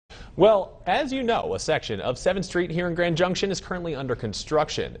Well, as you know, a section of 7th Street here in Grand Junction is currently under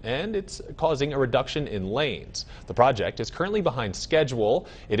construction, and it's causing a reduction in lanes. The project is currently behind schedule.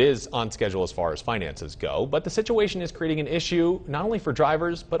 It is on schedule as far as finances go, but the situation is creating an issue not only for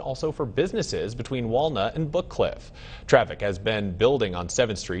drivers, but also for businesses between Walnut and Bookcliff. Traffic has been building on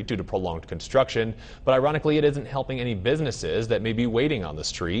 7th Street due to prolonged construction, but ironically, it isn't helping any businesses that may be waiting on the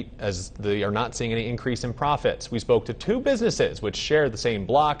street, as they are not seeing any increase in profits. We spoke to two businesses which share the same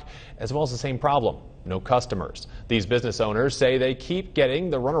block, as well as the same problem: no customers. These business owners say they keep getting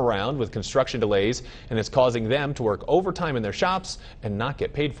the runaround with construction delays, and it's causing them to work overtime in their shops and not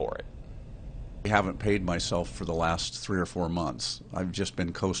get paid for it. I haven't paid myself for the last 3 or 4 months. I've just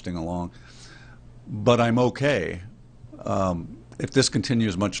been coasting along, but I'm okay. If this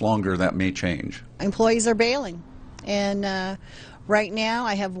continues much longer, that may change. Employees are bailing, and right now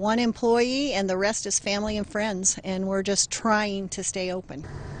I have one employee and the rest is family and friends, and we're just trying to stay open.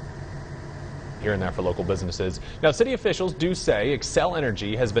 Here and there for local businesses. Now, city officials do say Xcel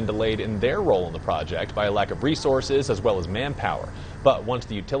Energy has been delayed in their role in the project by a lack of resources as well as manpower. But once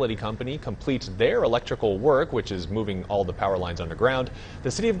the utility company completes their electrical work, which is moving all the power lines underground,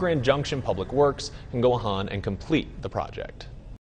 the City of Grand Junction Public Works can go on and complete the project.